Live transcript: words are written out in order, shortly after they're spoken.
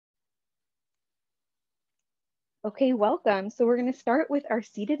Okay, welcome. So we're going to start with our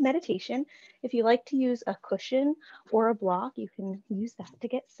seated meditation. If you like to use a cushion or a block, you can use that to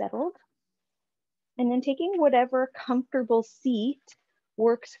get settled. And then taking whatever comfortable seat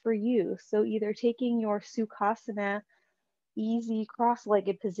works for you. So either taking your Sukhasana, easy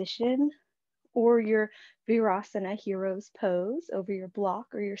cross-legged position, or your Virasana, hero's pose over your block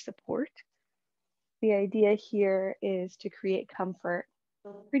or your support. The idea here is to create comfort.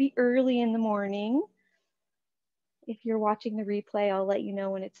 Pretty early in the morning. If you're watching the replay, I'll let you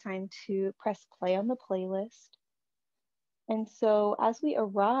know when it's time to press play on the playlist. And so as we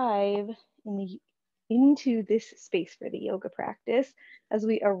arrive into this space for the yoga practice, as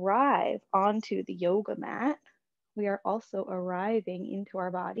we arrive onto the yoga mat, we are also arriving into our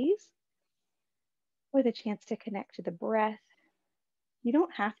bodies with a chance to connect to the breath. You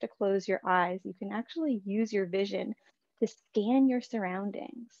don't have to close your eyes. You can actually use your vision to scan your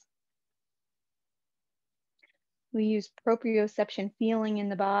surroundings. We use proprioception, feeling in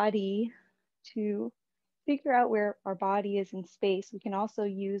the body, to figure out where our body is in space. We can also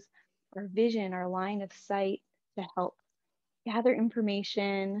use our vision, our line of sight, to help gather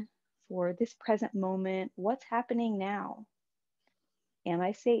information for this present moment. What's happening now? Am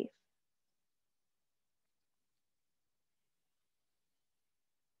I safe?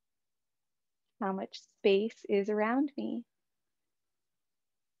 How much space is around me?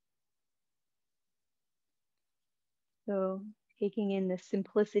 So, taking in the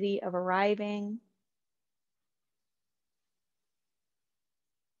simplicity of arriving.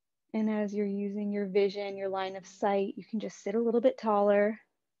 And as you're using your vision, your line of sight, you can just sit a little bit taller.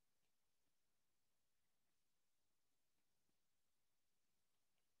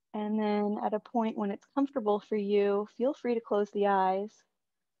 And then at a point when it's comfortable for you, feel free to close the eyes.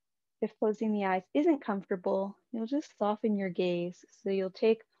 If closing the eyes isn't comfortable, you'll just soften your gaze. So you'll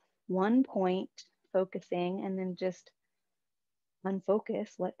take one point focusing and then just unfocus,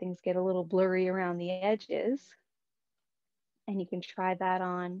 let things get a little blurry around the edges. And you can try that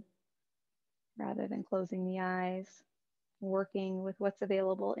on rather than closing the eyes, working with what's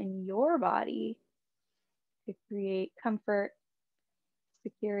available in your body to create comfort,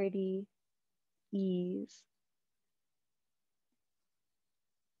 security, ease.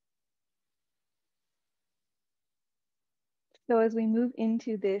 So as we move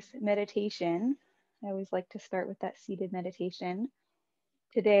into this meditation, I always like to start with that seated meditation.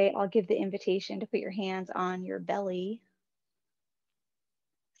 Today, I'll give the invitation to put your hands on your belly,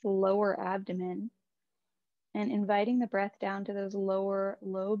 lower abdomen, and inviting the breath down to those lower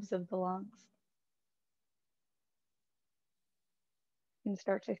lobes of the lungs. You can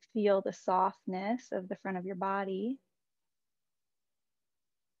start to feel the softness of the front of your body.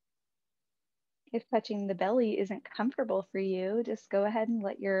 If touching the belly isn't comfortable for you, just go ahead and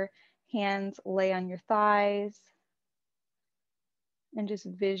let your hands lay on your thighs and just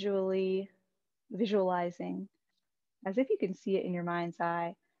visualizing, as if you can see it in your mind's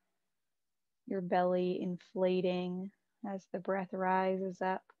eye, your belly inflating as the breath rises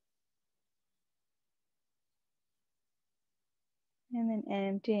up. And then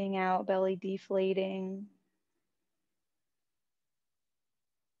emptying out, belly deflating.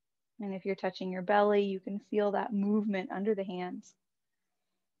 And if you're touching your belly, you can feel that movement under the hands.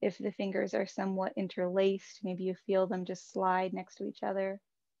 If the fingers are somewhat interlaced, maybe you feel them just slide next to each other.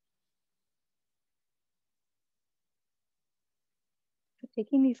 So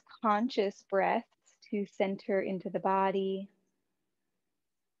taking these conscious breaths to center into the body.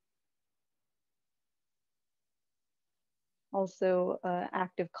 Also,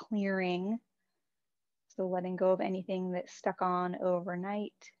 active clearing. So letting go of anything that's stuck on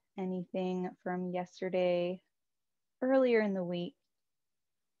overnight, anything from yesterday, earlier in the week,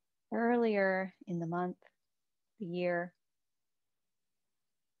 earlier in the month, the year.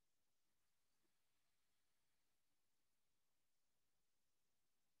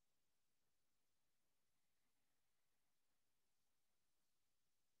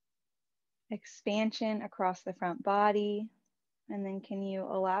 Expansion across the front body. And then can you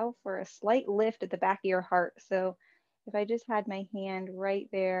allow for a slight lift at the back of your heart? So if I just had my hand right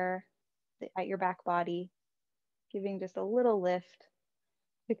there at your back body, giving just a little lift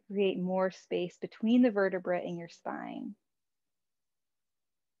to create more space between the vertebrae and your spine.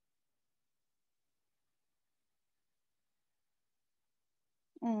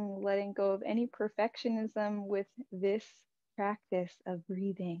 And letting go of any perfectionism with this practice of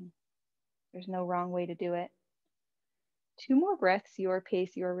breathing. There's no wrong way to do it. 2 more breaths, your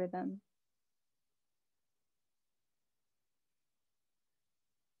pace, your rhythm.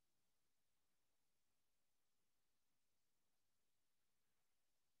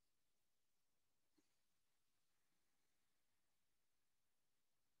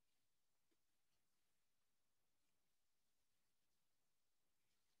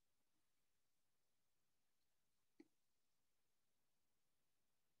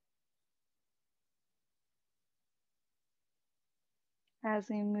 As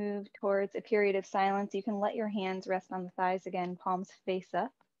we move towards a period of silence, you can let your hands rest on the thighs again, palms face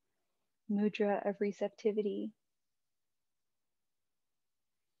up, mudra of receptivity.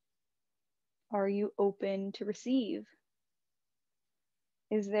 Are you open to receive?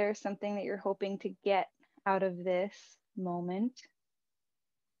 Is there something that you're hoping to get out of this moment?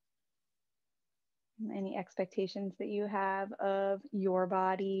 Any expectations that you have of your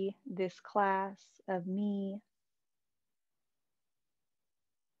body, this class, of me?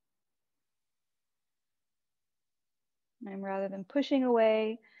 And rather than pushing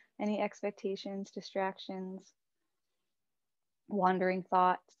away any expectations, distractions, wandering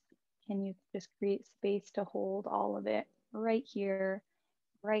thoughts, can you just create space to hold all of it right here,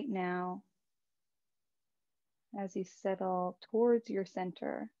 right now, as you settle towards your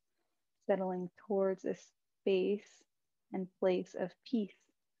center, settling towards a space and place of peace,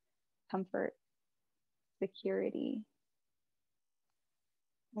 comfort, security.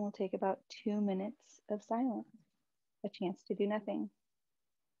 And we'll take about 2 minutes of silence, a chance to do nothing.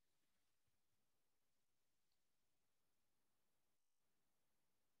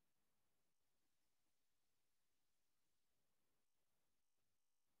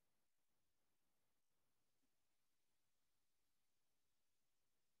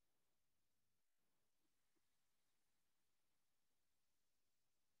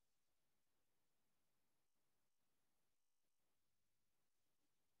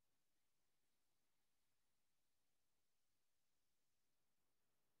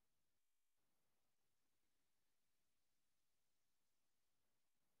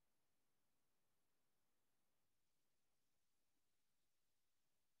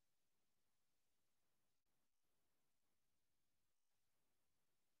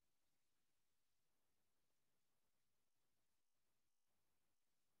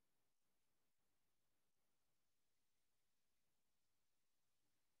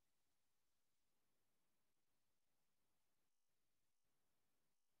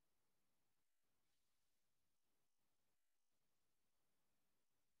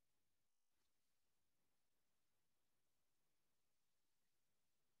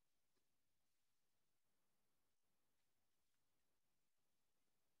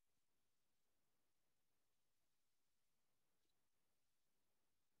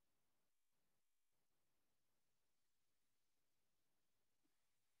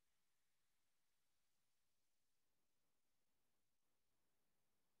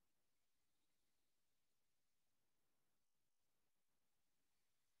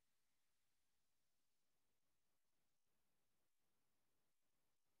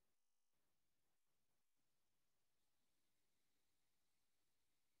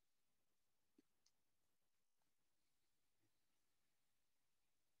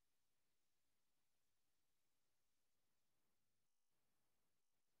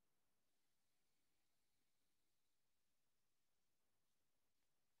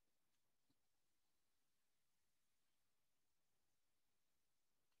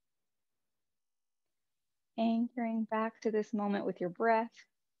 Anchoring back to this moment with your breath.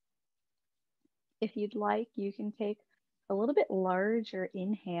 If you'd like, you can take a little bit larger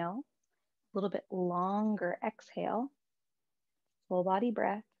inhale, a little bit longer exhale, full body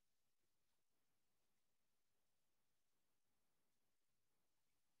breath.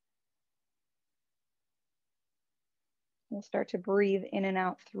 We'll start to breathe in and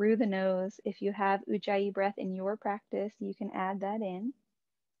out through the nose. If you have Ujjayi breath in your practice, you can add that in.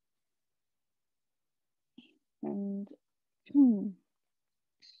 And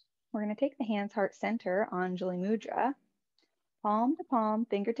we're going to take the hands heart center, Anjali Mudra, palm to palm,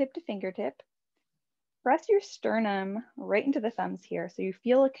 fingertip to fingertip. Press your sternum right into the thumbs here so you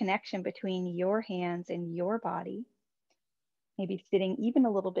feel a connection between your hands and your body. Maybe sitting even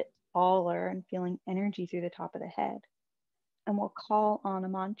a little bit taller and feeling energy through the top of the head. And we'll call on a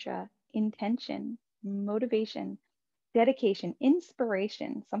mantra, intention, motivation, dedication,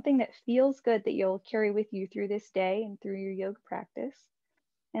 inspiration, something that feels good that you'll carry with you through this day and through your yoga practice,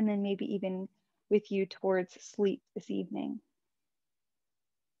 and then maybe even with you towards sleep this evening.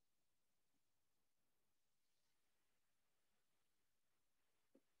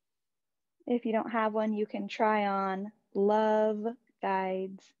 If you don't have one, you can try on love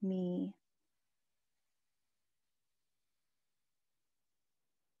guides me.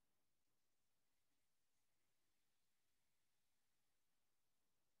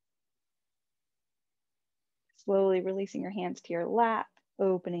 Slowly releasing your hands to your lap,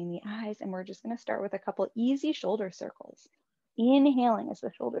 opening the eyes, and we're just going to start with a couple easy shoulder circles. Inhaling as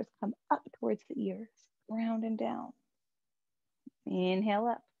the shoulders come up towards the ears, round and down. Inhale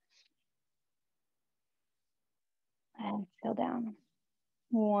up. Exhale down.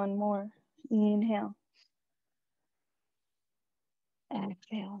 One more. Inhale.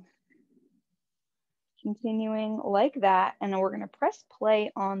 Exhale. Continuing like that, and then we're going to press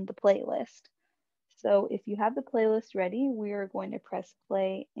play on the playlist. So if you have the playlist ready, we are going to press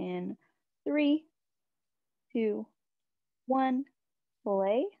play in 3, 2, 1,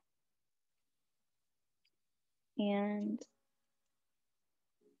 play. And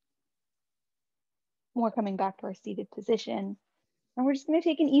we're coming back to our seated position. And we're just going to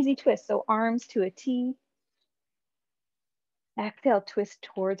take an easy twist. So arms to a T. Exhale, twist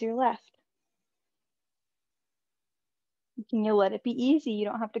towards your left. Can you let it be easy? You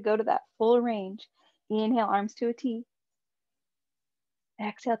don't have to go to that full range. Inhale, arms to a T.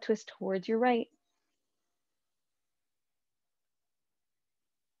 Exhale, twist towards your right.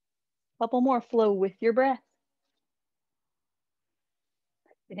 Couple more, flow with your breath.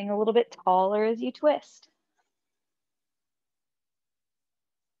 Getting a little bit taller as you twist.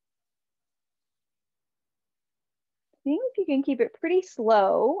 See if you can keep it pretty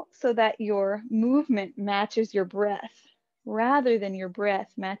slow so that your movement matches your breath rather than your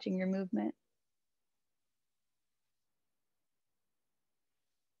breath matching your movement.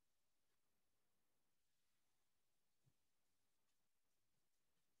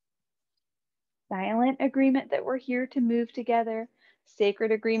 Silent agreement that we're here to move together.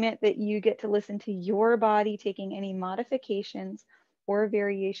 Sacred agreement that you get to listen to your body, taking any modifications or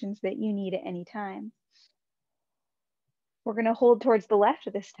variations that you need at any time. We're going to hold towards the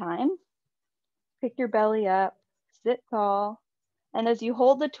left this time. Pick your belly up, sit tall. And as you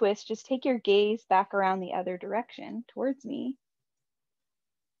hold the twist, just take your gaze back around the other direction towards me.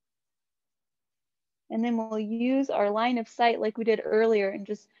 And then we'll use our line of sight like we did earlier and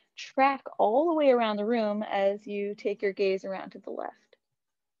just track all the way around the room as you take your gaze around to the left,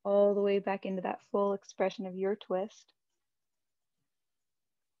 all the way back into that full expression of your twist.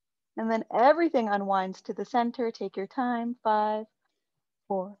 And then everything unwinds to the center. Take your time. 5,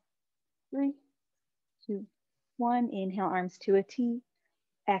 4, 3, 2, 1. Inhale, arms to a T.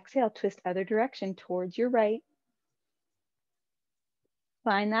 Exhale, twist other direction towards your right.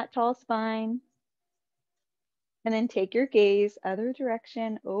 Find that tall spine. And then take your gaze other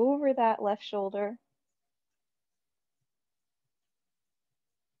direction over that left shoulder.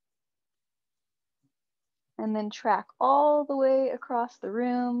 And then track all the way across the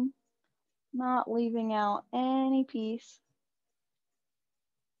room, not leaving out any piece.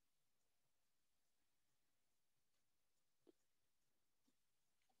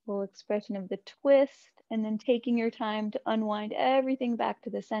 Full expression of the twist, and then taking your time to unwind everything back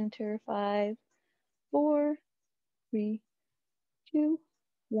to the center. 5, 4, 3, 2,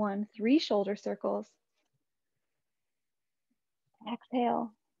 1. 3 shoulder circles.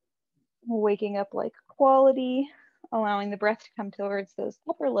 Exhale. Waking up like quality, allowing the breath to come towards those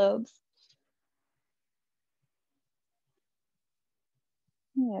upper lobes.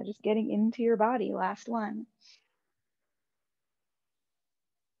 Yeah, just getting into your body. Last one.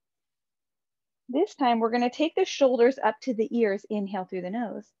 This time we're going to take the shoulders up to the ears. Inhale through the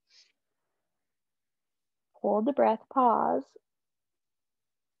nose. Hold the breath, pause.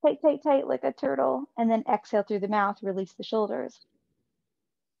 Tight, tight, tight like a turtle. And then exhale through the mouth, release the shoulders.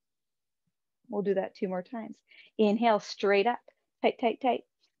 We'll do that 2 more times. Inhale straight up. Tight, tight, tight.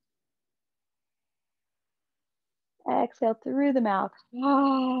 Exhale through the mouth.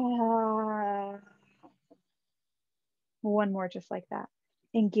 One more just like that.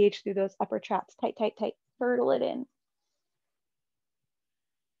 Engage through those upper traps. Tight, tight, tight. Turtle it in.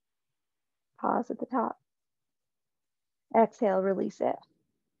 Pause at the top. Exhale, release it.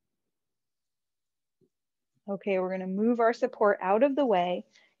 Okay, we're going to move our support out of the way.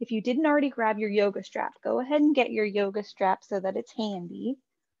 If you didn't already grab your yoga strap, go ahead and get your yoga strap so that it's handy.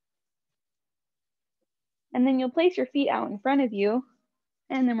 And then you'll place your feet out in front of you,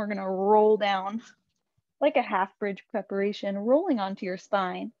 and then we're going to roll down like a half bridge preparation, rolling onto your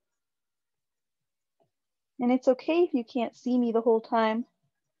spine. And it's okay if you can't see me the whole time.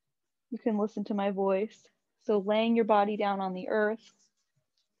 You can listen to my voice. So laying your body down on the earth.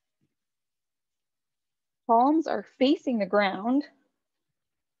 Palms are facing the ground.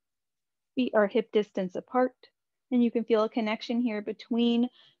 Feet are hip distance apart. And you can feel a connection here between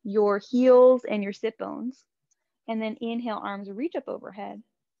your heels and your sit bones. And then inhale, arms reach up overhead.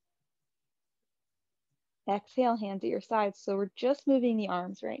 Exhale, hands at your sides. So we're just moving the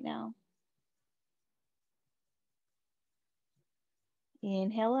arms right now.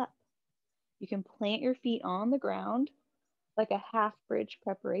 Inhale up. You can plant your feet on the ground like a half bridge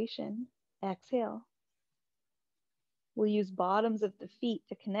preparation. Exhale. We'll use bottoms of the feet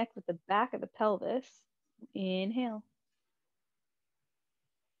to connect with the back of the pelvis. Inhale.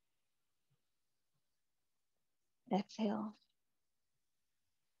 Exhale.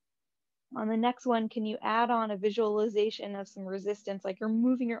 On the next one, can you add on a visualization of some resistance, like you're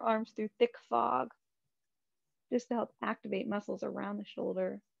moving your arms through thick fog, just to help activate muscles around the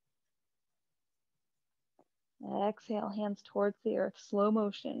shoulder. Exhale, hands towards the earth, slow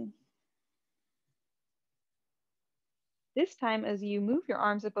motion. This time, as you move your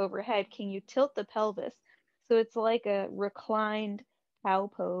arms up overhead, can you tilt the pelvis so it's like a reclined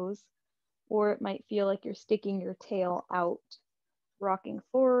cow pose, or it might feel like you're sticking your tail out, rocking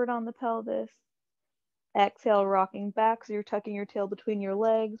forward on the pelvis. Exhale, rocking back so you're tucking your tail between your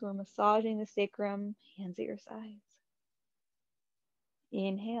legs. We're massaging the sacrum, hands at your sides.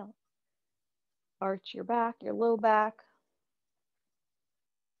 Inhale. Arch your back, your low back.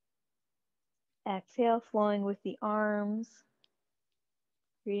 Exhale, flowing with the arms,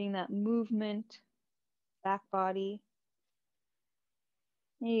 creating that movement, back body.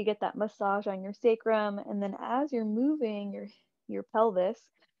 And you get that massage on your sacrum. And then as you're moving your pelvis,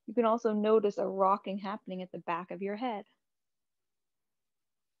 you can also notice a rocking happening at the back of your head.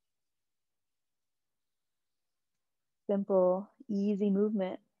 Simple, easy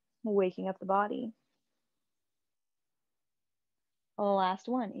movement, waking up the body. Last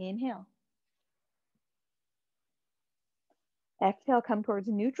one, inhale. Exhale, come towards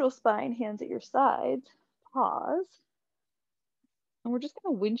neutral spine, hands at your sides. Pause. And we're just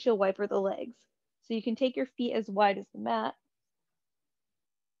going to windshield wiper the legs. So you can take your feet as wide as the mat.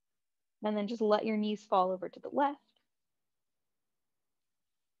 And then just let your knees fall over to the left.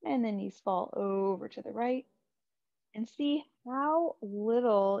 And then knees fall over to the right. And see how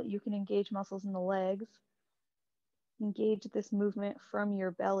little you can engage muscles in the legs. Engage this movement from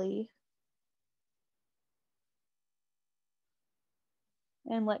your belly.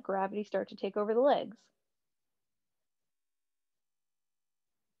 And let gravity start to take over the legs.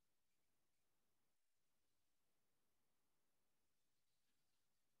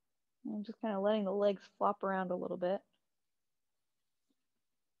 And just kind of letting the legs flop around a little bit.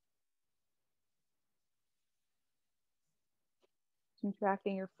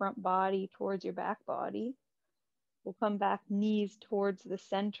 Contracting your front body towards your back body. We'll come back, knees towards the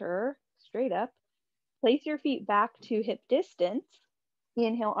center, straight up. Place your feet back to hip distance.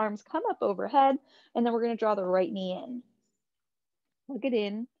 Inhale, arms come up overhead, and then we're going to draw the right knee in. Plug it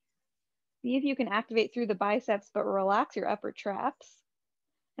in. See if you can activate through the biceps, but relax your upper traps.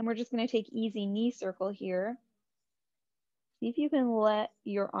 And we're just going to take easy knee circle here. See if you can let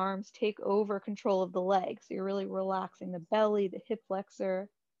your arms take over control of the legs. So you're really relaxing the belly, the hip flexor.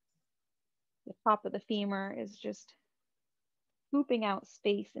 The top of the femur is just scooping out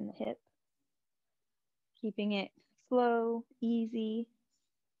space in the hip. Keeping it slow, easy.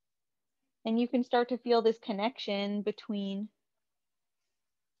 And you can start to feel this connection between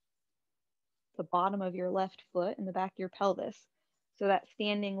the bottom of your left foot and the back of your pelvis. So that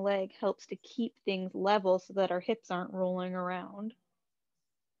standing leg helps to keep things level so that our hips aren't rolling around.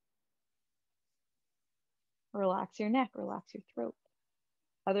 Relax your neck, relax your throat.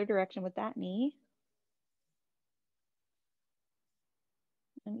 Other direction with that knee.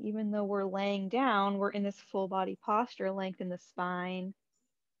 And even though we're laying down, we're in this full body posture, lengthen the spine,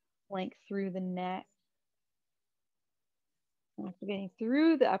 length through the neck. Activating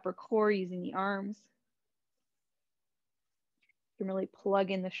through the upper core using the arms. You can really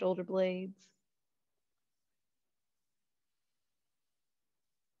plug in the shoulder blades.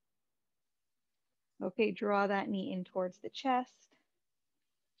 Okay, draw that knee in towards the chest.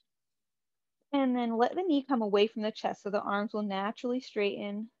 And then let the knee come away from the chest so the arms will naturally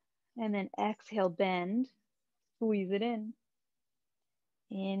straighten. And then exhale, bend, squeeze it in.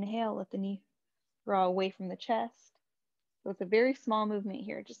 Inhale, let the knee draw away from the chest. So it's a very small movement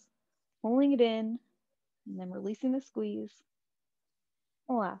here, just pulling it in and then releasing the squeeze.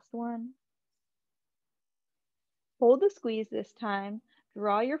 The last one. Hold the squeeze this time.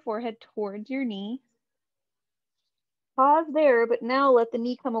 Draw your forehead towards your knee. Pause there, but now let the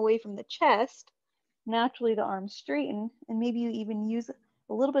knee come away from the chest. Naturally, the arms straighten, and maybe you even use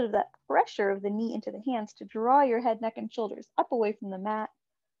a little bit of that pressure of the knee into the hands to draw your head, neck, and shoulders up away from the mat.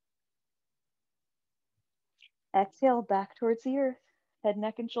 Exhale, back towards the earth. Head,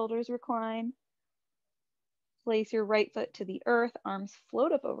 neck, and shoulders recline. Place your right foot to the earth, arms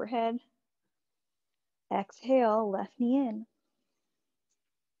float up overhead. Exhale, left knee in.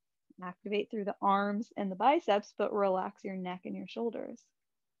 Activate through the arms and the biceps, but relax your neck and your shoulders.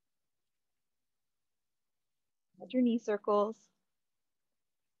 Hold your knee circles.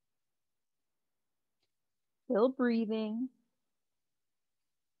 Still breathing.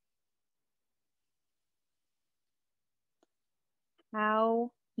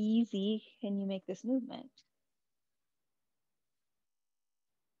 How easy can you make this movement?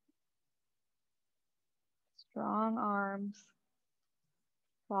 Strong arms,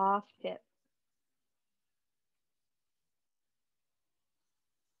 soft hip.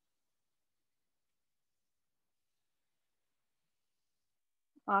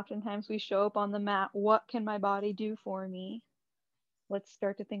 Oftentimes we show up on the mat, what can my body do for me? Let's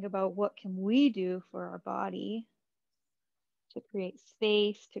start to think about what can we do for our body to create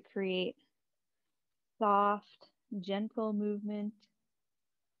space, to create soft, gentle movement.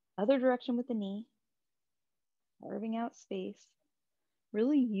 Other direction with the knee, carving out space,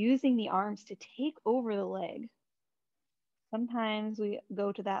 really using the arms to take over the leg. Sometimes we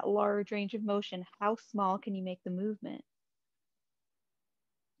go to that large range of motion. How small can you make the movement?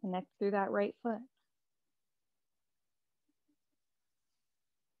 Connect through that right foot.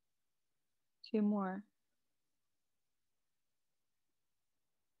 2 more.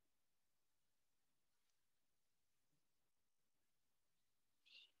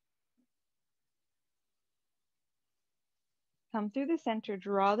 Come through the center,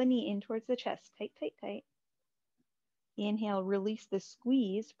 draw the knee in towards the chest. Tight, tight, tight. Inhale, release the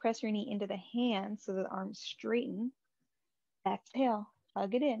squeeze. Press your knee into the hands so the arms straighten. Exhale,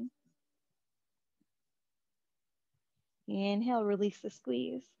 hug it in. Inhale, release the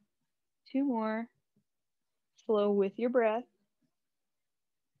squeeze. 2 more. Flow with your breath.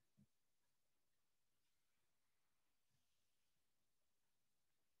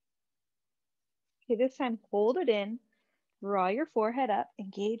 Okay, this time hold it in. Draw your forehead up,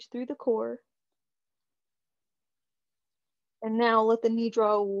 engage through the core. And now let the knee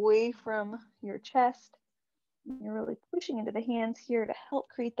draw away from your chest. You're really pushing into the hands here to help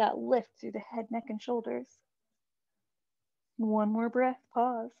create that lift through the head, neck, and shoulders. 1 more breath,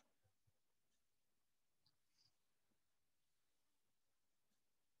 pause.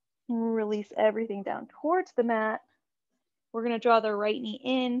 Release everything down towards the mat. We're going to draw the right knee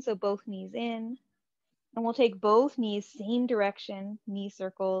in, so both knees in. And we'll take both knees, same direction, knee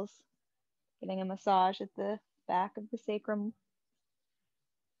circles, getting a massage at the back of the sacrum.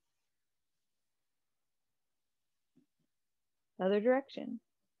 Other direction.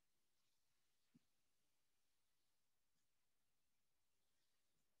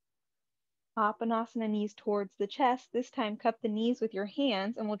 Apanasana, knees towards the chest. This time cup the knees with your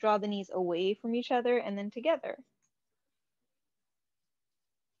hands and we'll draw the knees away from each other and then together.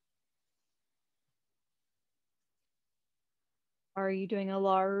 Are you doing a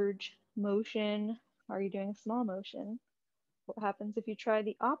large motion? Are you doing a small motion? What happens if you try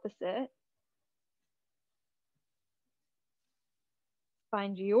the opposite?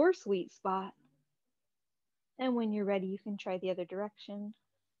 Find your sweet spot. And when you're ready, you can try the other direction.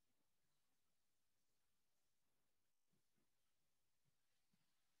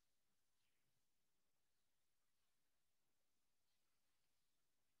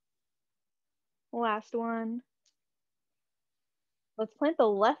 Last one. Let's plant the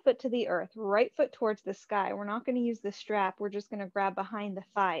left foot to the earth, right foot towards the sky. We're not going to use the strap. We're just going to grab behind the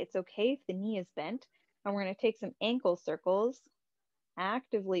thigh. It's okay if the knee is bent. And we're going to take some ankle circles,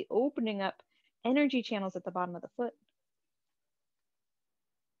 actively opening up energy channels at the bottom of the foot.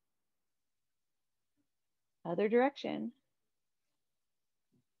 Other direction.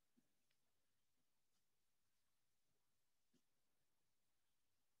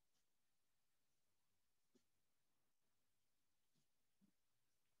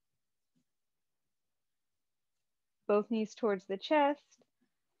 Both knees towards the chest.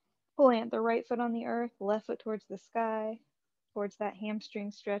 Plant the right foot on the earth, left foot towards the sky, towards that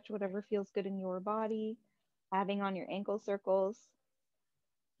hamstring stretch, whatever feels good in your body. Adding on your ankle circles.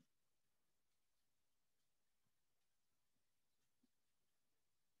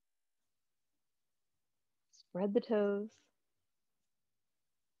 Spread the toes.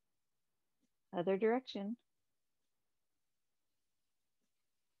 Other direction.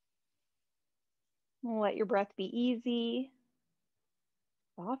 Let your breath be easy.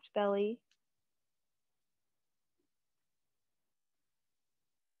 Soft belly.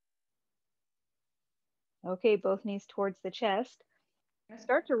 Okay, both knees towards the chest. I'm gonna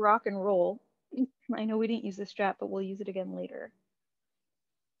start to rock and roll. I know we didn't use the strap, but we'll use it again later.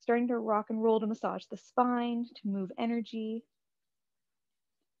 Starting to rock and roll to massage the spine, to move energy.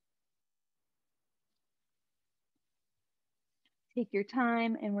 Take your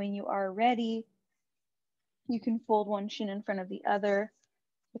time, and when you are ready, you can fold one shin in front of the other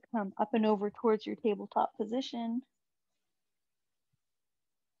to come up and over towards your tabletop position.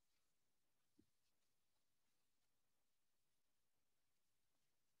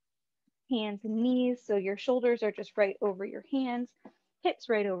 Hands and knees, so your shoulders are just right over your hands, hips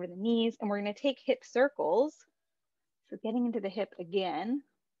right over the knees, and we're going to take hip circles. So getting into the hip again.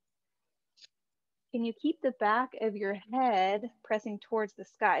 Can you keep the back of your head pressing towards the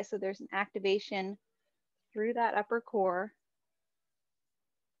sky? So there's an activation through that upper core,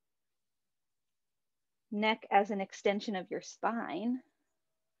 neck as an extension of your spine,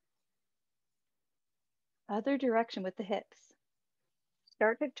 other direction with the hips.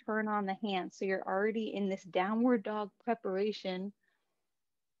 Start to turn on the hands. So you're already in this downward dog preparation.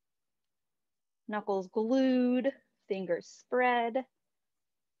 Knuckles glued, fingers spread.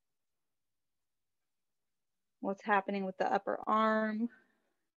 What's happening with the upper arm?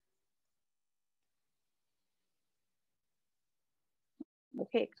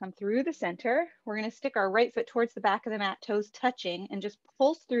 Okay, come through the center. We're going to stick our right foot towards the back of the mat, toes touching, and just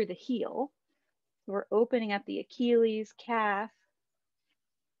pulse through the heel. So we're opening up the Achilles, calf,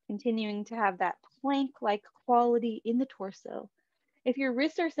 continuing to have that plank-like quality in the torso. If your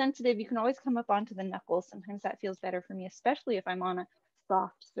wrists are sensitive, you can always come up onto the knuckles. Sometimes that feels better for me, especially if I'm on a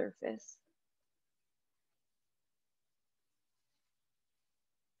soft surface.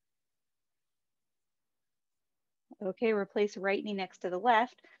 Okay, replace right knee next to the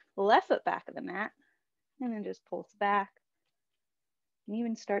left foot back of the mat, and then just pulse back. And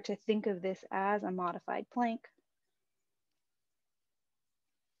even start to think of this as a modified plank.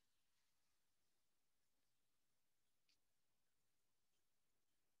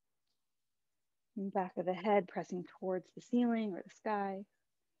 And back of the head pressing towards the ceiling or the sky.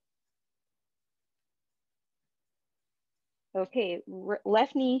 Okay,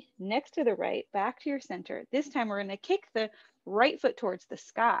 left knee next to the right, back to your center. This time we're going to kick the right foot towards the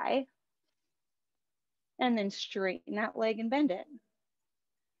sky and then straighten that leg and bend it.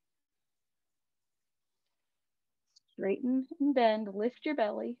 Straighten and bend, lift your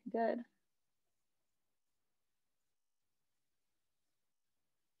belly, good.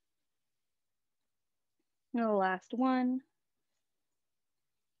 And the last one,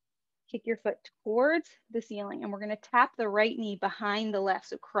 kick your foot towards the ceiling and we're going to tap the right knee behind the left,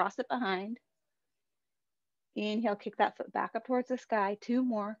 so cross it behind. Inhale, kick that foot back up towards the sky. 2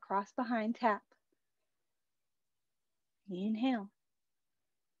 more, cross behind, tap. Inhale.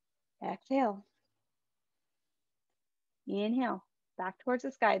 Exhale. Inhale, back towards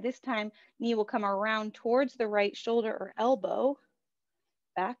the sky. This time, knee will come around towards the right shoulder or elbow.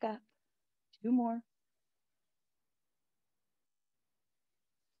 Back up. 2 more.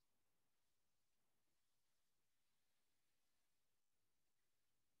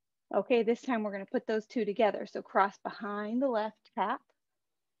 Okay, this time we're going to put those 2 together. So cross behind the left, tap,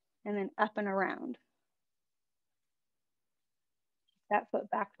 and then up and around. That foot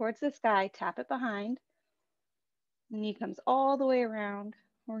back towards the sky, tap it behind. The knee comes all the way around.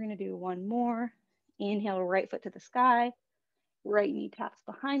 We're going to do 1 more. Inhale, right foot to the sky. Right knee taps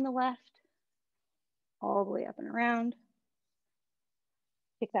behind the left, all the way up and around.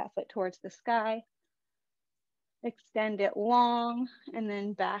 Kick that foot towards the sky. Extend it long and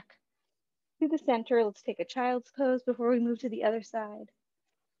then back to the center. Let's take a child's pose before we move to the other side.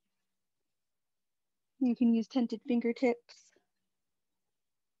 You can use tented fingertips.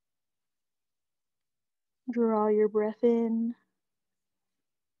 Draw your breath in.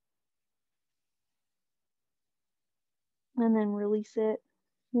 And then release it.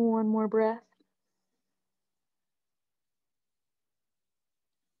 1 more breath.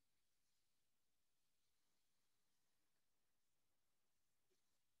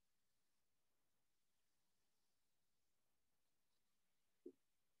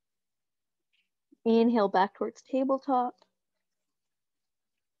 Inhale back towards tabletop.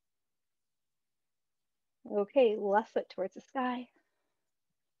 Okay, left foot towards the sky.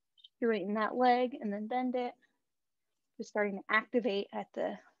 Straighten that leg and then bend it. Just starting to activate at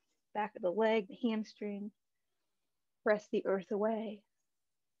the back of the leg, the hamstring. Press the earth away.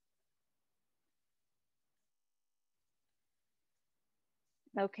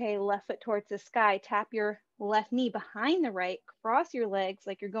 Okay, left foot towards the sky. Tap your left knee behind the right. Cross your legs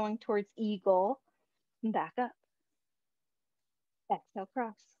like you're going towards eagle. And back up. Exhale,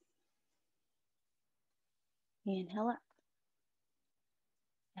 cross. Inhale up.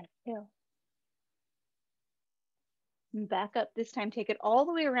 Exhale. And back up. This time, take it all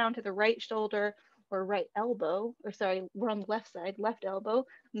the way around to the right shoulder or right elbow. Or sorry, we're on the left side, left elbow.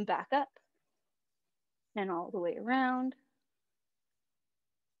 And back up. And all the way around.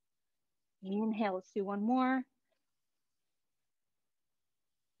 Inhale, let's do 1 more.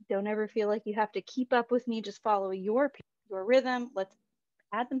 Don't ever feel like you have to keep up with me. Just follow your rhythm. Let's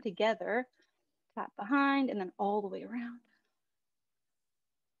add them together. Tap behind and then all the way around.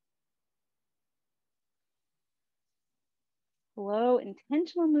 Slow,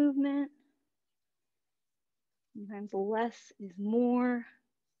 intentional movement. Sometimes less is more.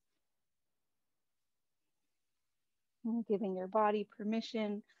 And giving your body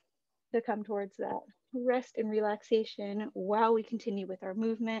permission to come towards that rest and relaxation while we continue with our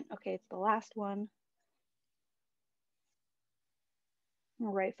movement. Okay, it's the last one.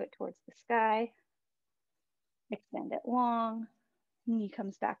 Right foot towards the sky. Extend it long. Knee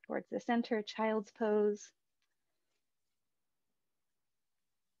comes back towards the center, child's pose.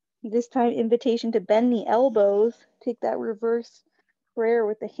 This time, invitation to bend the elbows. Take that reverse prayer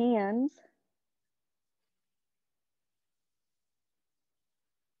with the hands.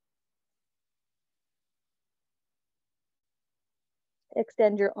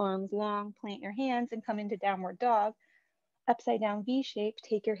 Extend your arms long, plant your hands, and come into downward dog. Upside down V shape,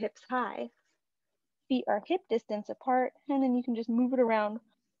 take your hips high. Feet are hip distance apart, and then you can just move it around,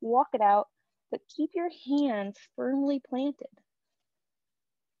 walk it out, but keep your hands firmly planted.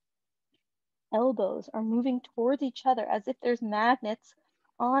 Elbows are moving towards each other as if there's magnets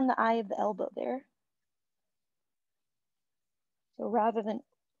on the eye of the elbow there. So rather than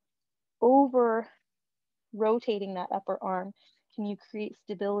over rotating that upper arm, can you create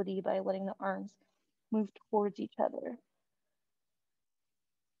stability by letting the arms move towards each other?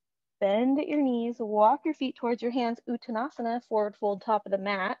 Bend at your knees, walk your feet towards your hands, Uttanasana, forward fold top of the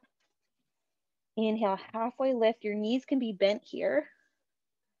mat. Inhale, halfway lift. Your knees can be bent here.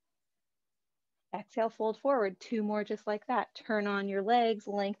 Exhale, fold forward. 2 more just like that. Turn on your legs,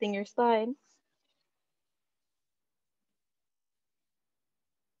 lengthen your spine.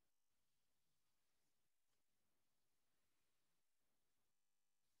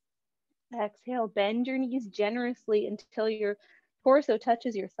 Exhale, bend your knees generously until your torso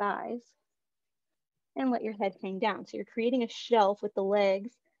touches your thighs. And let your head hang down. So you're creating a shelf with the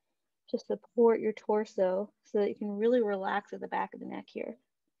legs to support your torso so that you can really relax at the back of the neck here.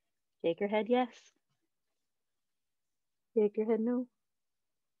 Shake your head, yes. Shake your head, no.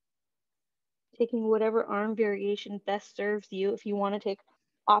 Taking whatever arm variation best serves you. If you want to take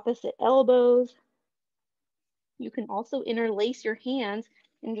opposite elbows, you can also interlace your hands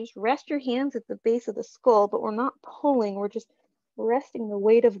and just rest your hands at the base of the skull, but we're not pulling, we're just resting the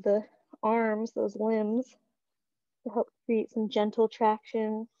weight of the arms, those limbs, to help create some gentle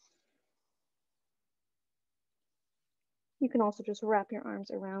traction. You can also just wrap your arms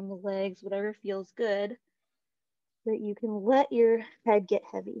around the legs, whatever feels good, so that you can let your head get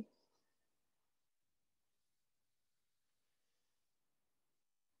heavy.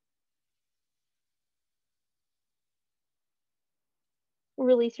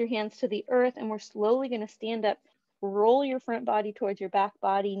 Release your hands to the earth, and we're slowly going to stand up. Roll your front body towards your back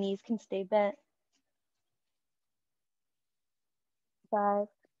body. Knees can stay bent. 5,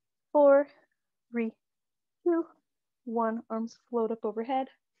 4, 3, 2, 1. Arms float up overhead.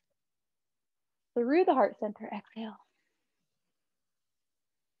 Through the heart center, exhale.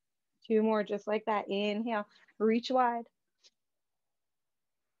 2 more just like that. Inhale, reach wide.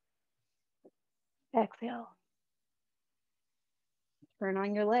 Exhale. Turn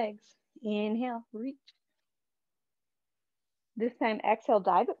on your legs. Inhale, reach. This time, exhale,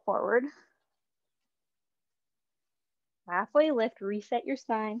 dive it forward. Halfway lift, reset your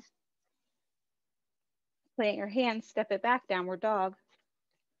spine. Plant your hands, step it back, downward dog.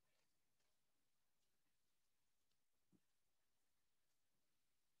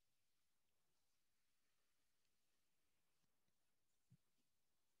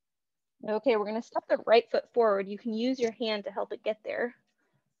 Okay, we're gonna step the right foot forward. You can use your hand to help it get there.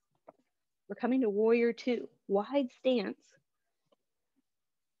 We're coming to warrior 2, wide stance.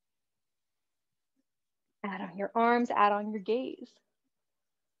 Add on your arms, add on your gaze.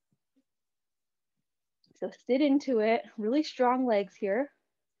 So sit into it, really strong legs here.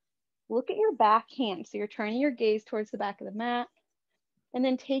 Look at your back hand. So you're turning your gaze towards the back of the mat. And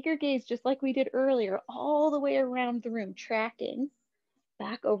then take your gaze, just like we did earlier, all the way around the room, tracking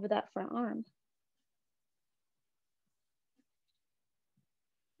back over that front arm.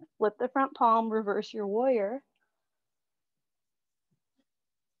 Flip the front palm, reverse your warrior.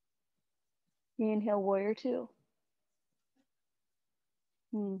 Inhale, warrior 2.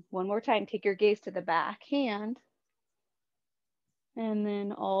 One more time, take your gaze to the back hand. And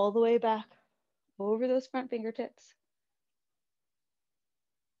then all the way back over those front fingertips.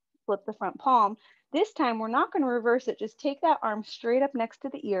 Flip the front palm. This time, we're not going to reverse it. Just take that arm straight up next to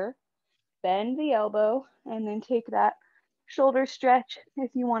the ear, bend the elbow, and then take that shoulder stretch.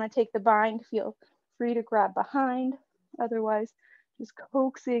 If you want to take the bind, feel free to grab behind. Otherwise, just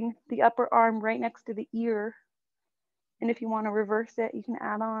coaxing the upper arm right next to the ear. And if you want to reverse it, you can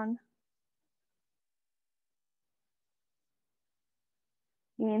add on.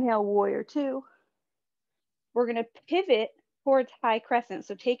 Inhale, warrior 2. We're going to pivot towards high crescent.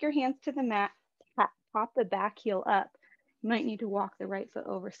 So take your hands to the mat, tap. Pop the back heel up. You might need to walk the right foot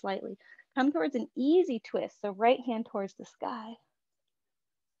over slightly. Come towards an easy twist, so right hand towards the sky.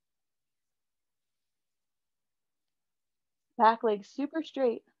 Back leg super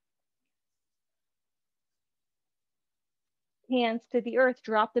straight. Hands to the earth,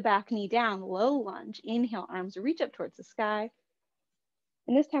 drop the back knee down, low lunge. Inhale, arms reach up towards the sky.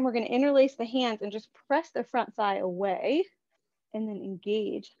 And this time we're going to interlace the hands and just press the front thigh away and then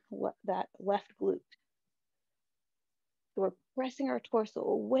engage that left glute. So we're pressing our torso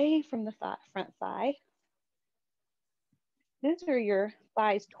away from the front thigh. These are your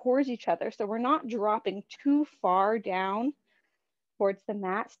thighs towards each other, so we're not dropping too far down towards the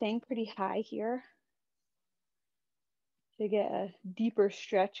mat, staying pretty high here to get a deeper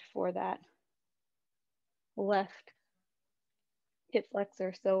stretch for that left hip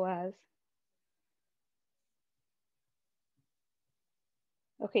flexor psoas.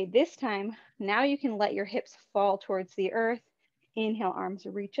 Okay, this time, now you can let your hips fall towards the earth. Inhale, arms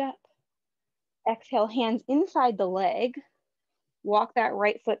reach up. Exhale, hands inside the leg. Walk that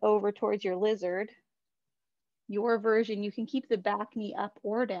right foot over towards your lizard. Your version, you can keep the back knee up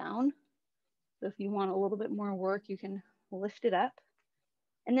or down. So if you want a little bit more work, you can lift it up.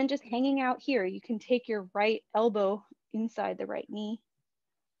 And then just hanging out here, you can take your right elbow inside the right knee.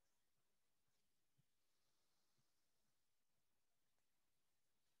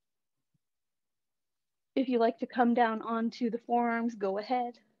 If you like to come down onto the forearms, go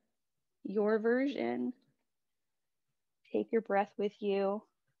ahead. Your version. Take your breath with you.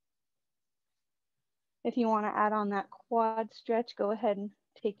 If you want to add on that quad stretch, go ahead and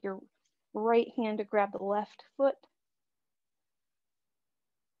take your right hand to grab the left foot.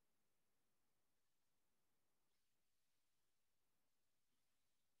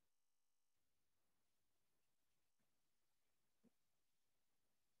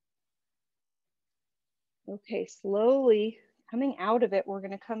 Okay, slowly coming out of it, we're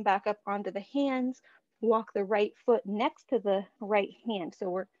going to come back up onto the hands, walk the right foot next to the right hand. So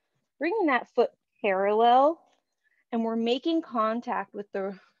we're bringing that foot parallel and we're making contact with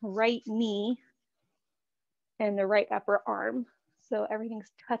the right knee and the right upper arm. So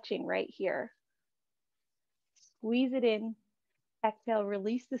everything's touching right here. Squeeze it in. Exhale,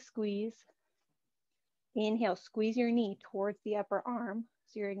 release the squeeze. Inhale, squeeze your knee towards the upper arm.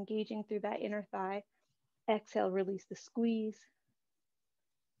 So you're engaging through that inner thigh. Exhale, release the squeeze.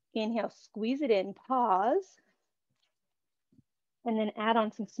 Inhale, squeeze it in, pause. And then add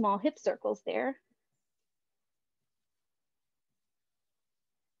on some small hip circles there.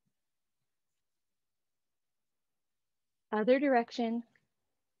 Other direction.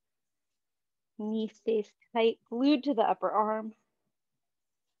 Knee stays tight, glued to the upper arm.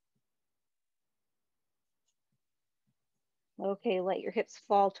 Okay, let your hips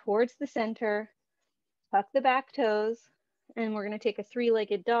fall towards the center. Tuck the back toes. And we're going to take a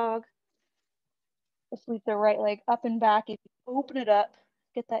three-legged dog. Sweep the right leg up and back. You can open it up.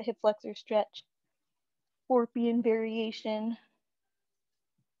 Get that hip flexor stretch. Scorpion variation.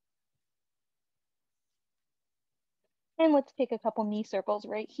 And let's take a couple knee circles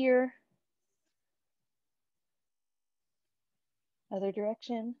right here. Other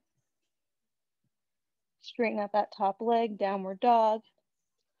direction. Straighten out that top leg, downward dog.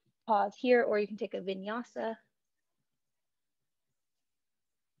 Pause here, or you can take a vinyasa.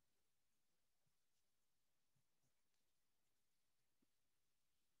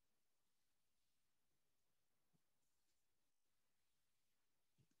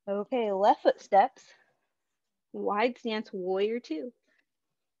 Okay, left foot steps. Wide stance, warrior two.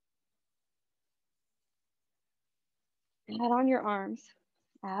 Add on your arms.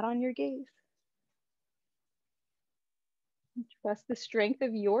 Add on your gaze. Trust the strength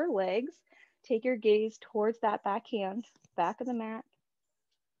of your legs. Take your gaze towards that back hand, back of the mat.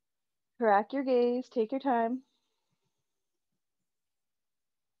 Track your gaze, take your time.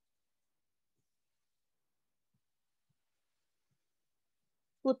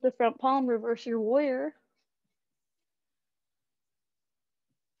 Flip the front palm, reverse your warrior.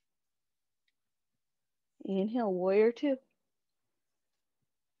 Inhale, warrior two.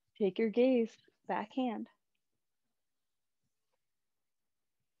 Take your gaze, back hand.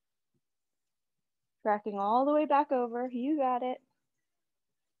 Tracking all the way back over, you got it.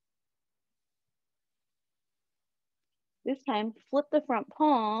 This time, flip the front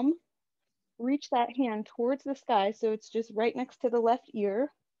palm, reach that hand towards the sky so it's just right next to the left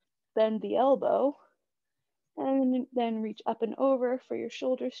ear. Bend the elbow, and then reach up and over for your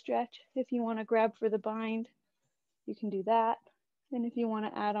shoulder stretch. If you want to grab for the bind, you can do that. And if you want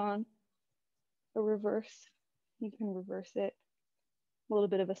to add on a reverse, you can reverse it. A little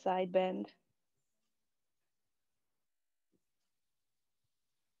bit of a side bend.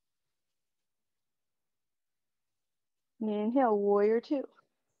 Inhale, warrior two.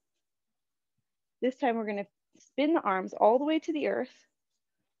 This time we're going to spin the arms all the way to the earth,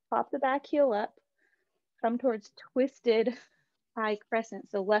 pop the back heel up, come towards twisted high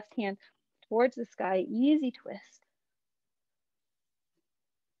crescent. So left hand towards the sky, easy twist.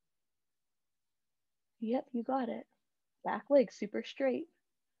 Yep, you got it. Back leg super straight.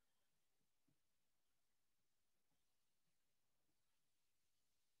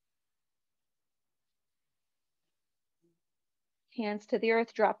 Hands to the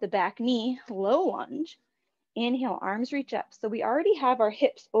earth, drop the back knee, low lunge. Inhale, arms reach up. So we already have our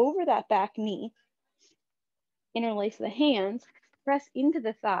hips over that back knee. Interlace the hands, press into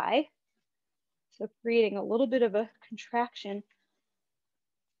the thigh. So creating a little bit of a contraction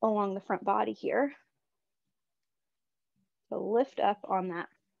along the front body here. So lift up on that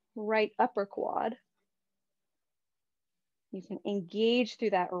right upper quad. You can engage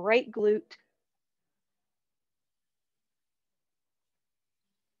through that right glute.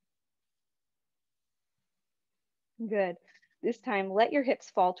 Good. This time, let your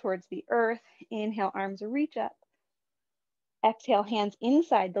hips fall towards the earth. Inhale, arms reach up. Exhale, hands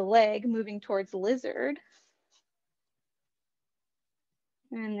inside the leg, moving towards lizard.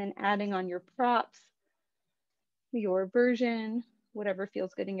 And then adding on your props, your version, whatever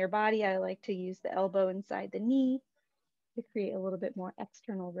feels good in your body. I like to use the elbow inside the knee to create a little bit more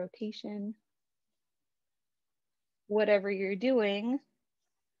external rotation. Whatever you're doing,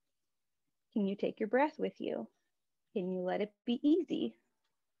 can you take your breath with you? Can you let it be easy?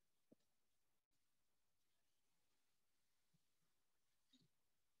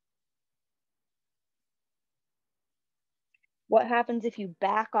 What happens if you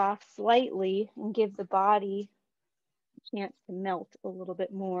back off slightly and give the body a chance to melt a little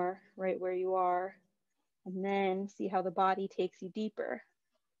bit more right where you are, and then see how the body takes you deeper?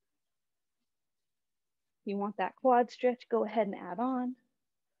 If you want that quad stretch, go ahead and add on.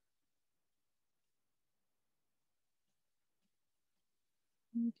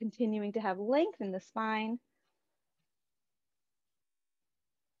 And continuing to have length in the spine.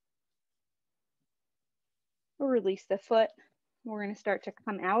 We'll release the foot. We're going to start to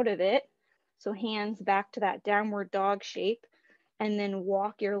come out of it. So hands back to that downward dog shape, and then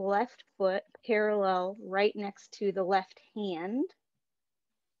walk your left foot parallel right next to the left hand.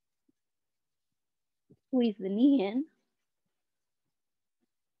 Squeeze the knee in.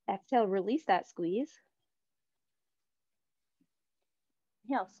 Exhale, release that squeeze.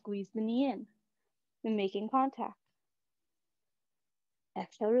 Inhale, squeeze the knee in and making contact.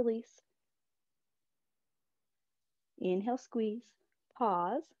 Exhale, release. Inhale, squeeze.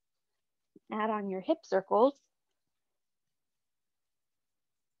 Pause. Add on your hip circles.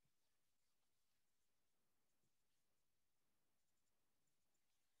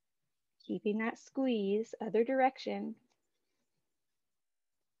 Keeping that squeeze, other direction.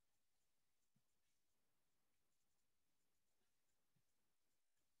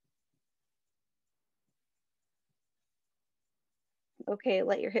 Okay,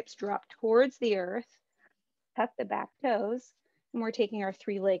 let your hips drop towards the earth. Tuck the back toes. And we're taking our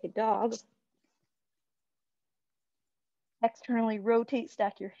three-legged dog. Externally rotate,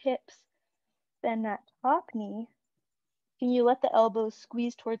 stack your hips. Bend that top knee. Can you let the elbows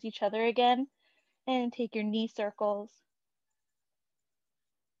squeeze towards each other again? And take your knee circles.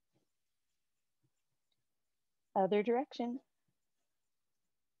 Other direction.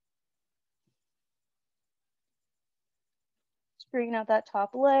 Straighten out that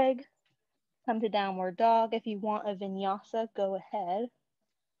top leg. Come to downward dog. If you want a vinyasa, go ahead.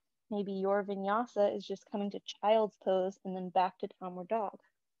 Maybe your vinyasa is just coming to child's pose and then back to downward dog.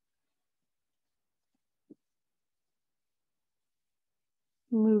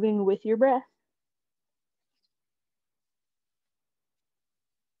 Moving with your breath.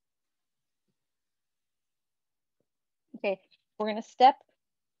 Okay, we're gonna step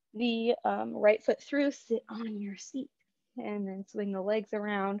the right foot through, sit on your seat, and then swing the legs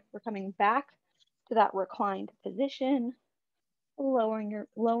around. We're coming back to that reclined position, lowering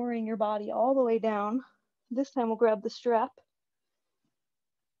your body all the way down. This time we'll grab the strap.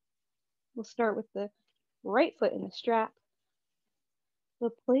 We'll start with the right foot in the strap.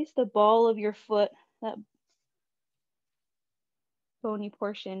 So place the ball of your foot, that bony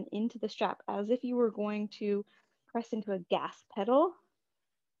portion, into the strap as if you were going to press into a gas pedal.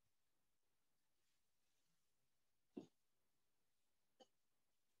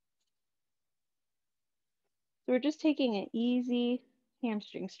 So we're just taking an easy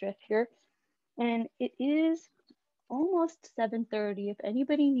hamstring stretch here. And it is almost 7:30. If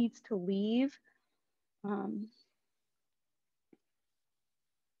anybody needs to leave,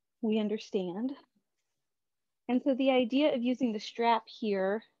 we understand. And so the idea of using the strap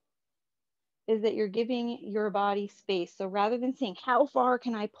here is that you're giving your body space. So rather than saying, how far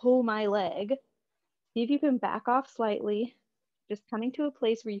can I pull my leg? See if you can back off slightly, just coming to a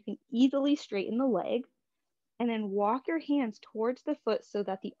place where you can easily straighten the leg, and then walk your hands towards the foot so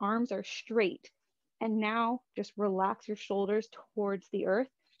that the arms are straight. And now just relax your shoulders towards the earth,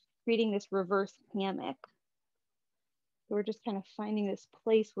 creating this reverse hammock. So we're just kind of finding this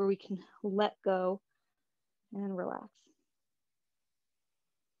place where we can let go and relax.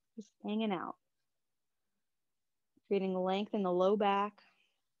 Just hanging out, creating length in the low back.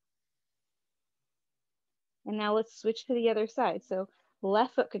 And now let's switch to the other side. So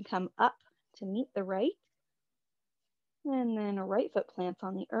left foot can come up to meet the right, and then a right foot plants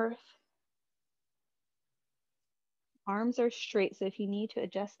on the earth. Arms are straight, so if you need to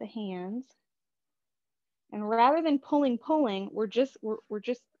adjust the hands. And rather than pulling, we're just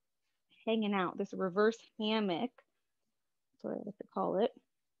hanging out, this reverse hammock, that's what I like to call it,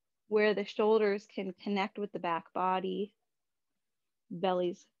 where the shoulders can connect with the back body,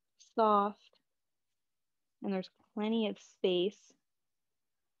 belly's soft, and there's plenty of space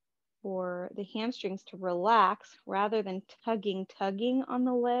for the hamstrings to relax rather than tugging on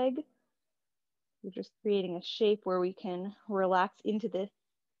the leg. We're just creating a shape where we can relax into the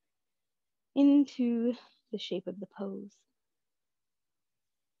shape of the pose.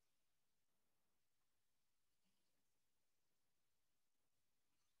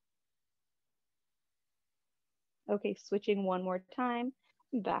 Okay, switching one more time,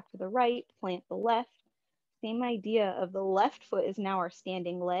 back to the right, plant the left. Same idea of the left foot is now our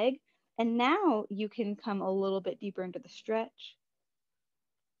standing leg. And now you can come a little bit deeper into the stretch.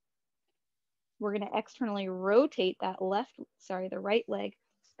 We're going to externally rotate that the right leg,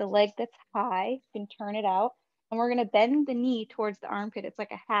 the leg that's high, you can turn it out. And we're going to bend the knee towards the armpit. It's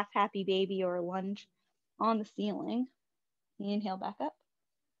like a half happy baby or a lunge on the ceiling. Inhale back up.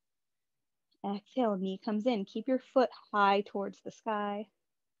 Exhale, knee comes in. Keep your foot high towards the sky.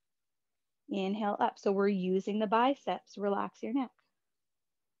 Inhale up. So we're using the biceps. Relax your neck.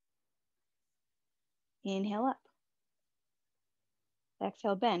 Inhale up.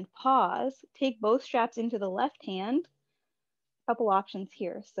 Exhale, bend. Pause. Take both straps into the left hand. Couple options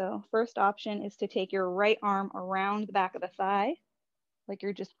here. So first option is to take your right arm around the back of the thigh, like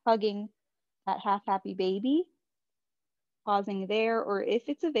you're just hugging that half happy baby. Pausing there, or if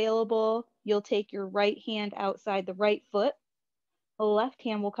it's available, you'll take your right hand outside the right foot. The left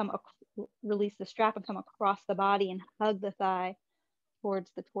hand will release the strap and come across the body and hug the thigh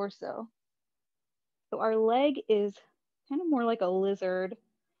towards the torso. So our leg is kind of more like a lizard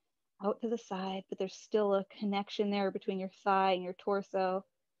out to the side, but there's still a connection there between your thigh and your torso,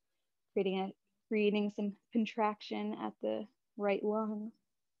 creating some contraction at the right lung.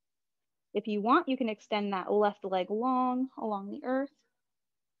 If you want, you can extend that left leg long along the earth.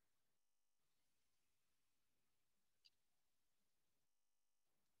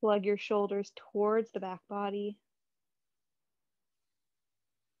 Plug your shoulders towards the back body.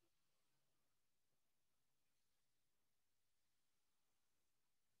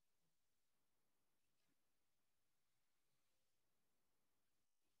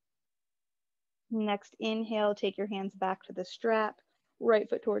 Next inhale, take your hands back to the strap, right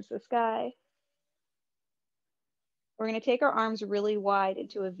foot towards the sky. We're going to take our arms really wide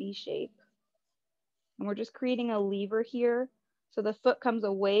into a V shape. And we're just creating a lever here. So the foot comes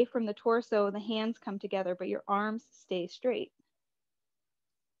away from the torso, the hands come together, but your arms stay straight.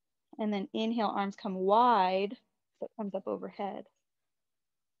 And then inhale, arms come wide, foot comes up overhead.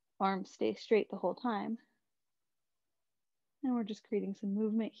 Arms stay straight the whole time. And we're just creating some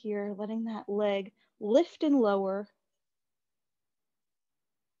movement here, letting that leg lift and lower.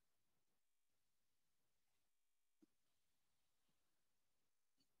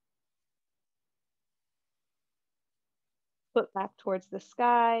 Foot back towards the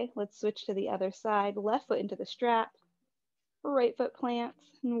sky. Let's switch to the other side. Left foot into the strap. Right foot plants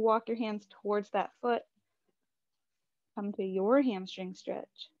and walk your hands towards that foot. Come to your hamstring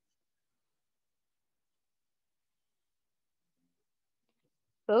stretch.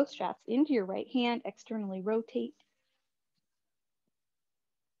 Both straps into your right hand, externally rotate.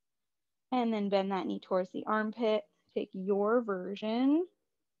 And then bend that knee towards the armpit. Take your version.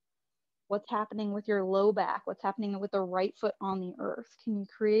 What's happening with your low back? What's happening with the right foot on the earth? Can you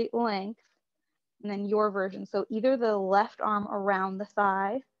create length? And then your version. So either the left arm around the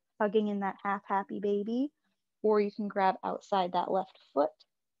thigh, hugging in that half happy baby, or you can grab outside that left foot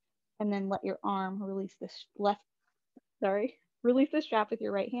and then let your arm release release the strap with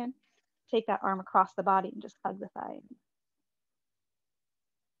your right hand. Take that arm across the body and just hug the thigh.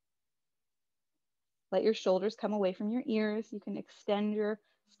 Let your shoulders come away from your ears. You can extend your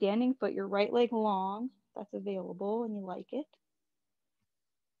standing foot, your right leg long, if that's available and you like it.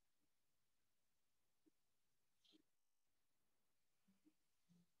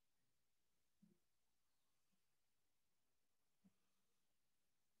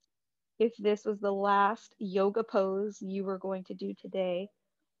 If this was the last yoga pose you were going to do today,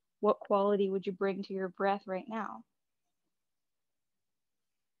 what quality would you bring to your breath right now?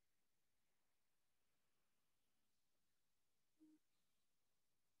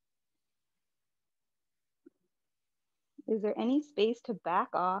 Is there any space to back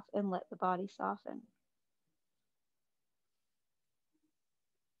off and let the body soften?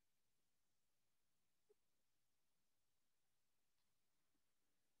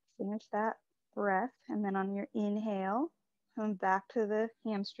 Finish that breath, and then on your inhale, come back to the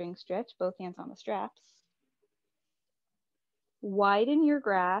hamstring stretch, both hands on the straps. Widen your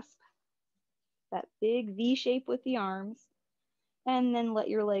grasp, that big V shape with the arms, and then let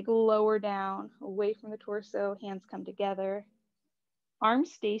your leg lower down, away from the torso, hands come together.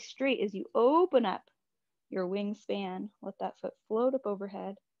 Arms stay straight as you open up your wingspan. Let that foot float up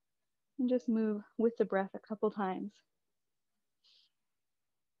overhead, and just move with the breath a couple times.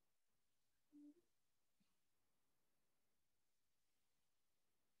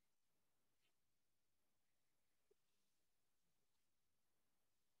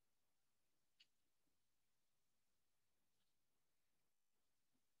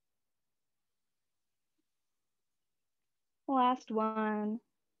 Last one.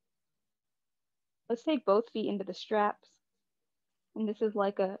 Let's take both feet into the straps. And this is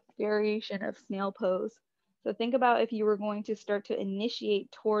like a variation of snail pose. So think about if you were going to start to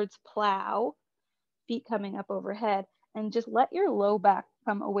initiate towards plow, feet coming up overhead, and just let your low back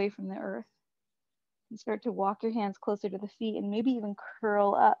come away from the earth. And start to walk your hands closer to the feet and maybe even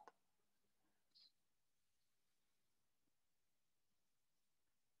curl up.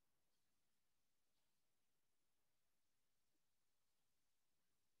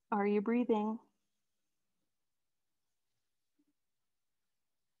 Are you breathing?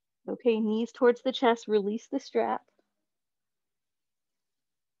 Okay, knees towards the chest, release the strap.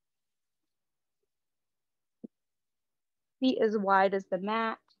 Feet as wide as the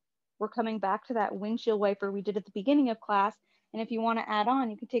mat. We're coming back to that windshield wiper we did at the beginning of class. And if you want to add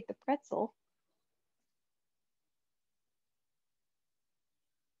on, you can take the pretzel.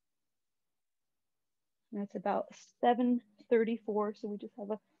 And it's about 7:34, so we just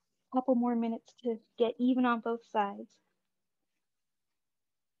have a couple more minutes to get even on both sides.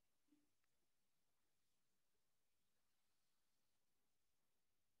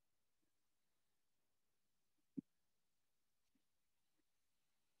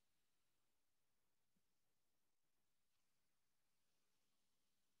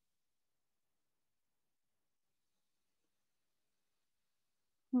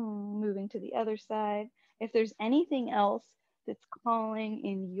 Moving to the other side. If there's anything else that's calling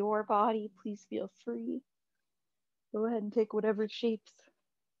in your body, please feel free. Go ahead and take whatever shapes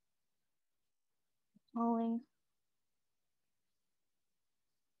calling.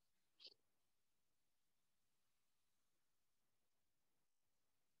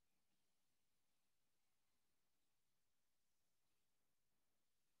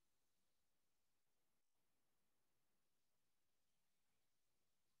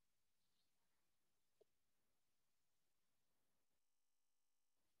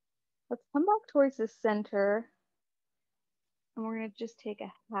 Let's come back towards the center. And we're going to just take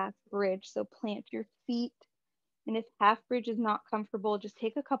a half bridge. So plant your feet. And if half bridge is not comfortable, just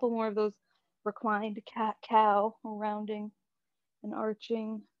take a couple more of those reclined cat cow, rounding and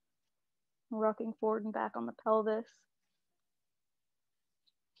arching, rocking forward and back on the pelvis.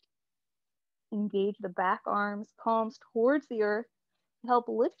 Engage the back arms, palms towards the earth to help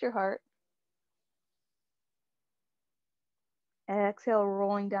lift your heart. Exhale,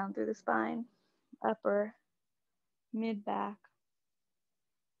 rolling down through the spine, upper, mid back,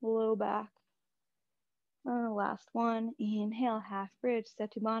 low back. Last one, inhale, half bridge,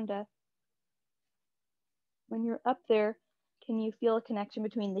 Setu Bandha. When you're up there, can you feel a connection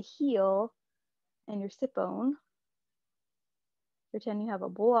between the heel and your sit bone? Pretend you have a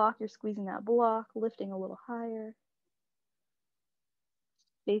block, you're squeezing that block, lifting a little higher.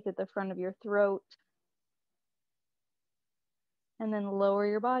 Space at the front of your throat. And then lower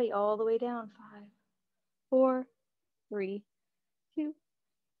your body all the way down. 5, 4, 3, 2,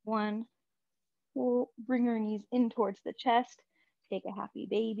 1. We'll bring our knees in towards the chest. Take a happy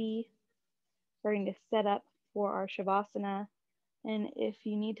baby. Starting to set up for our Shavasana. And if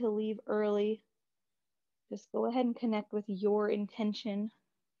you need to leave early, just go ahead and connect with your intention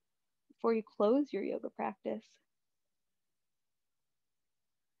before you close your yoga practice.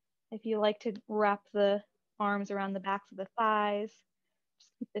 If you like to wrap the arms around the backs of the thighs,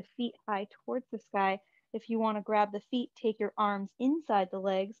 just keep the feet high towards the sky. If you want to grab the feet, take your arms inside the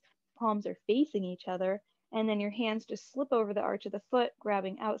legs, palms are facing each other, and then your hands just slip over the arch of the foot,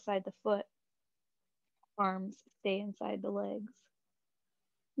 grabbing outside the foot. Arms stay inside the legs.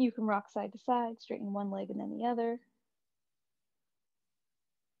 You can rock side to side, straighten one leg and then the other.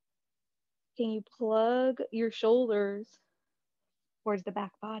 Can you plug your shoulders towards the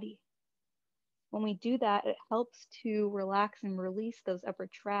back body? When we do that, it helps to relax and release those upper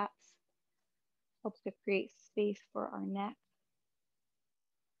traps, helps to create space for our neck.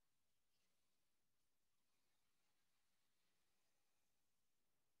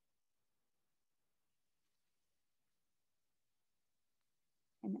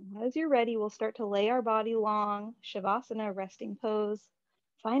 And then as you're ready, we'll start to lay our body long, Shavasana, resting pose,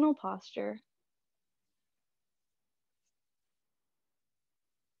 final posture.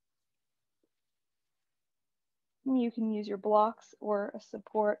 And you can use your blocks or a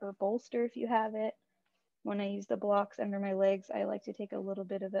support or bolster if you have it. When I use the blocks under my legs, I like to take a little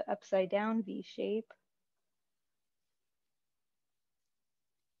bit of the upside down V shape.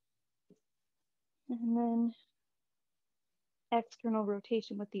 And then external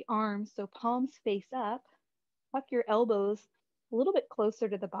rotation with the arms. So palms face up, tuck your elbows a little bit closer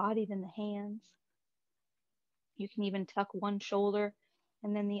to the body than the hands. You can even tuck one shoulder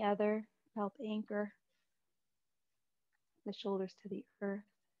and then the other, help anchor the shoulders to the earth.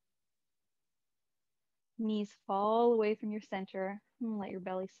 Knees fall away from your center and let your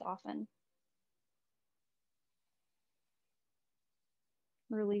belly soften.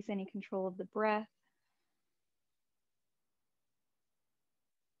 Release any control of the breath.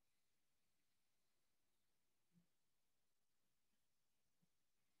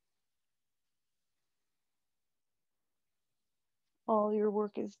 All your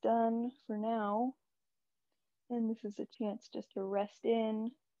work is done for now. And this is a chance just to rest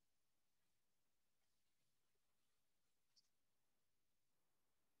in.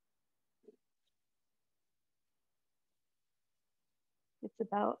 It's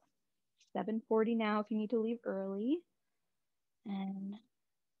about 7:40 now if you need to leave early. And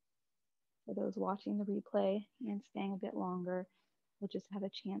for those watching the replay and staying a bit longer, we'll just have a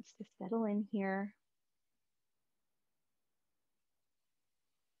chance to settle in here.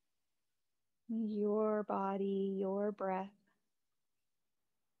 Your body, your breath.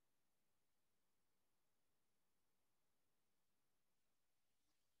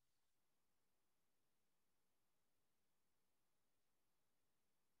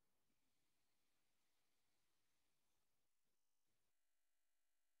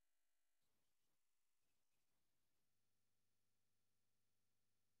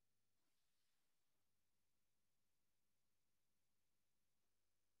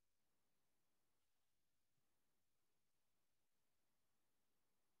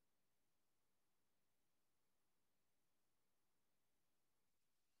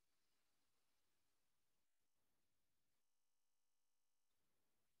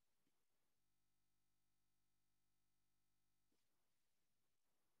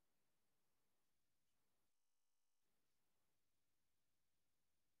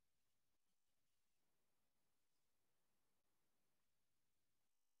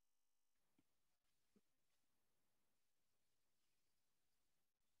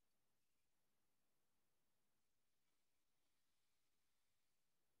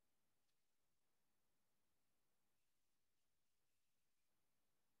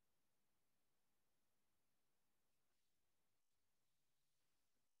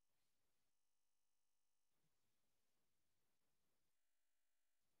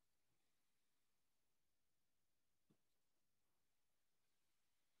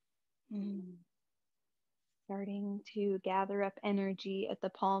 Starting to gather up energy at the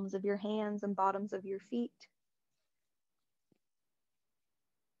palms of your hands and bottoms of your feet.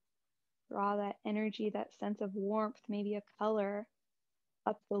 Draw that energy, that sense of warmth, maybe a color,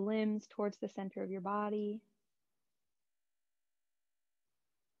 up the limbs towards the center of your body.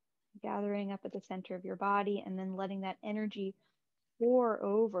 Gathering up at the center of your body and then letting that energy pour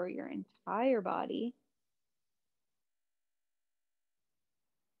over your entire body.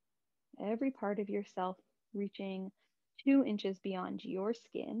 Every part of yourself reaching 2 inches beyond your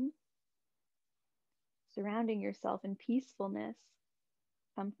skin. Surrounding yourself in peacefulness,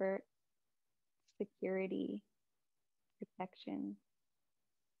 comfort, security, protection.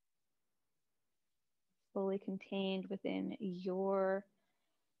 Fully contained within your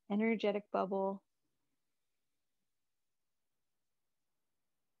energetic bubble.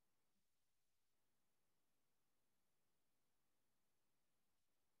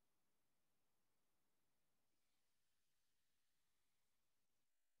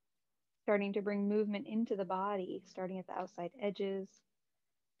 starting to bring movement into the body, starting at the outside edges,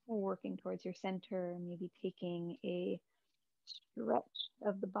 working towards your center, maybe taking a stretch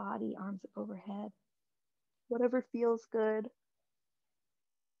of the body, arms overhead, whatever feels good.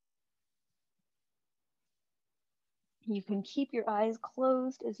 You can keep your eyes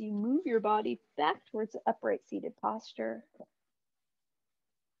closed as you move your body back towards the upright seated posture.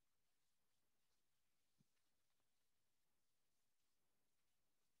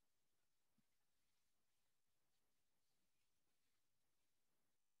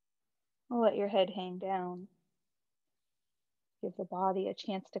 Let your head hang down. Give the body a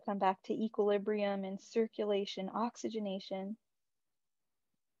chance to come back to equilibrium and circulation, oxygenation.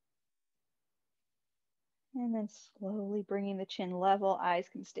 And then slowly bringing the chin level, eyes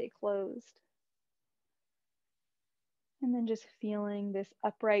can stay closed. And then just feeling this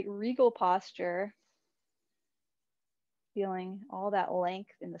upright regal posture, feeling all that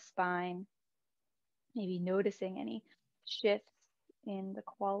length in the spine, maybe noticing any shifts in the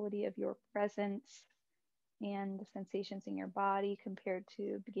quality of your presence and the sensations in your body compared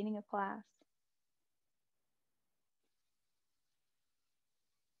to beginning of class.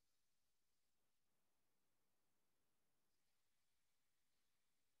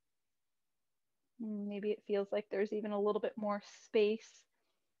 Maybe it feels like there's even a little bit more space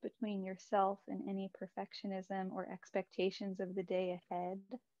between yourself and any perfectionism or expectations of the day ahead.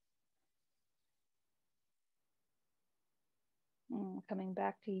 Coming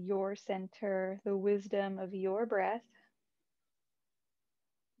back to your center, the wisdom of your breath,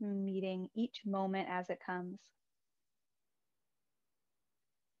 meeting each moment as it comes.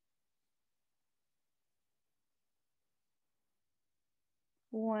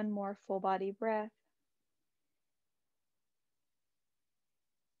 One more full body breath.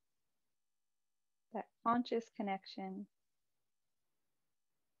 That conscious connection.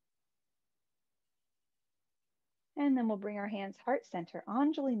 And then we'll bring our hands heart center,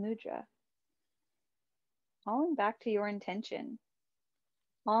 Anjali Mudra, calling back to your intention.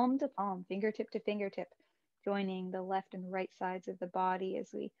 Palm to palm, fingertip to fingertip, joining the left and right sides of the body as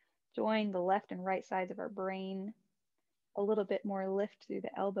we join the left and right sides of our brain. A little bit more lift through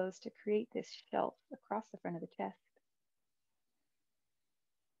the elbows to create this shelf across the front of the chest.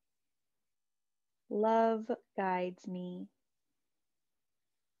 Love guides me.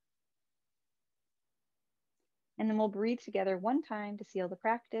 And then we'll breathe together one time to seal the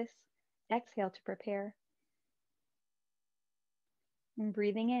practice. Exhale to prepare. And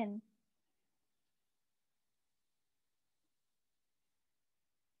breathing in.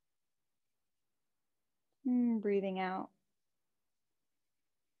 And breathing out.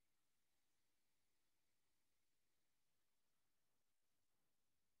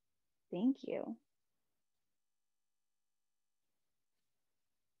 Thank you.